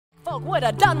folk would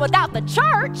have done without the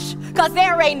church, 'cause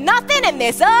there ain't nothing in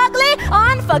this ugly,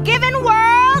 unforgiving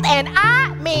world, and I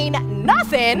mean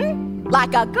nothing,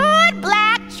 like a good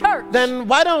black church. Then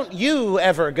why don't you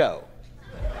ever go?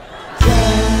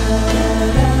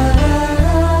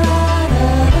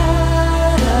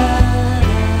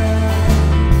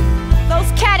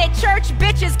 Those catty church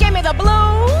bitches give me the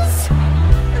blues.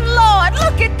 Lord,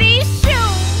 look at these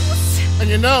shoes. And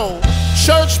you know,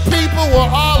 church people were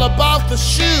all about the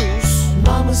shoes.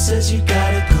 Mama says you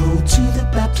gotta go to the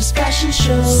Baptist fashion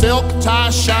show. Silk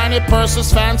ties, shiny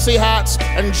purses, fancy hats,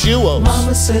 and jewels.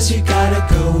 Mama says you gotta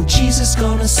go, Jesus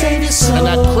gonna save your soul. And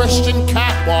that Christian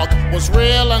catwalk was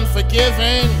real and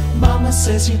forgiving. Mama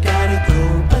says you gotta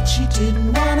go, but you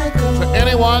didn't wanna go. For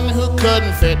anyone who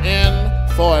couldn't fit in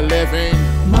for a living.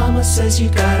 Mama says you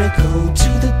gotta go to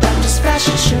the Baptist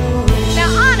fashion show. Now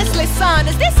honestly, son,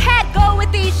 does this hat go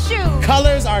with these shoes?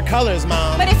 Colors are colors,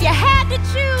 Mom. But if you had to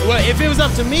choose, Well, if it was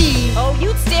up to me, oh,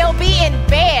 you'd still be in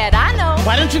bed, I know.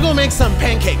 why don't you go make some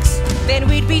pancakes? Then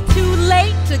we'd be too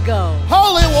late to go.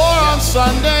 Holy war on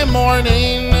Sunday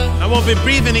morning. I won't be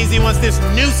breathing easy once this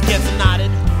noose gets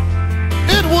knotted.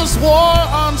 It was war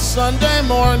on Sunday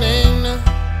morning.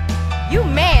 You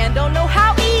man don't know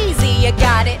how easy you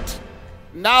got it.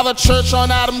 Now the church on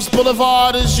Adams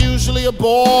Boulevard is usually a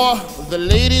bore. The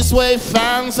ladies wave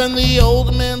fans and the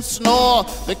old men snore.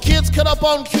 The kids cut up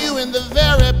on cue in the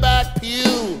very back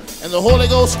pew. And the Holy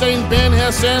Ghost ain't been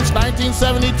here since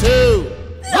 1972.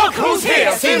 Look who's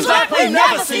here! Seems like we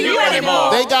never see you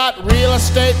anymore! They got real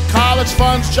estate, college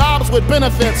funds, jobs with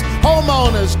benefits,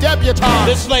 homeowners, debutantes.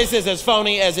 This place is as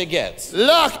phony as it gets.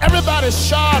 Look, everybody's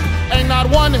sharp, ain't not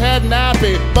one head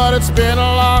nappy. But it's been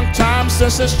a long time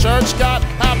since this church got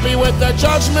happy with their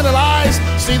judgmental eyes.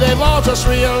 See, they've all just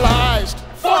realized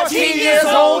 14 years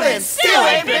old and still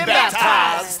ain't been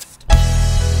baptized!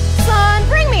 Son,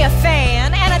 bring me a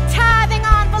fan and a tithing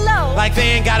envelope. Like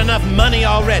they ain't got enough money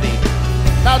already.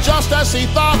 Now just as he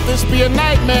thought this be a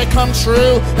nightmare come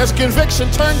true, as conviction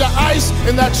turned to ice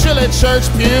in that chilly church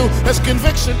pew, as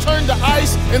conviction turned to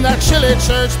ice in that chilly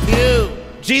church pew.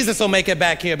 Jesus will make it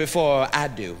back here before I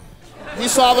do. He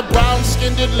saw the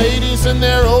brown-skinned ladies in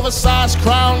their oversized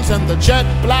crowns, and the jet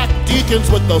black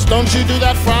deacons with those don't you do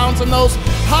that frowns, and those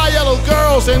high yellow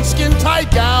girls in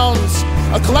skin-tight gowns,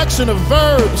 a collection of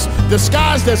verbs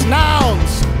disguised as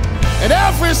nouns. And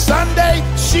every Sunday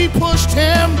she pushed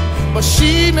him, but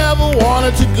she never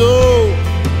wanted to go.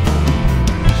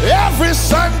 Every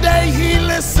Sunday he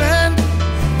listened,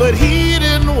 but he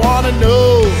didn't want to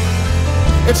know.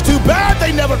 It's too bad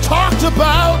they never talked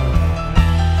about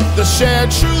the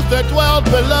shared truth that dwelled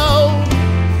below.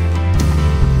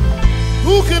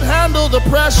 Who could handle the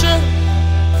pressure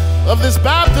of this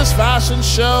Baptist fashion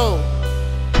show?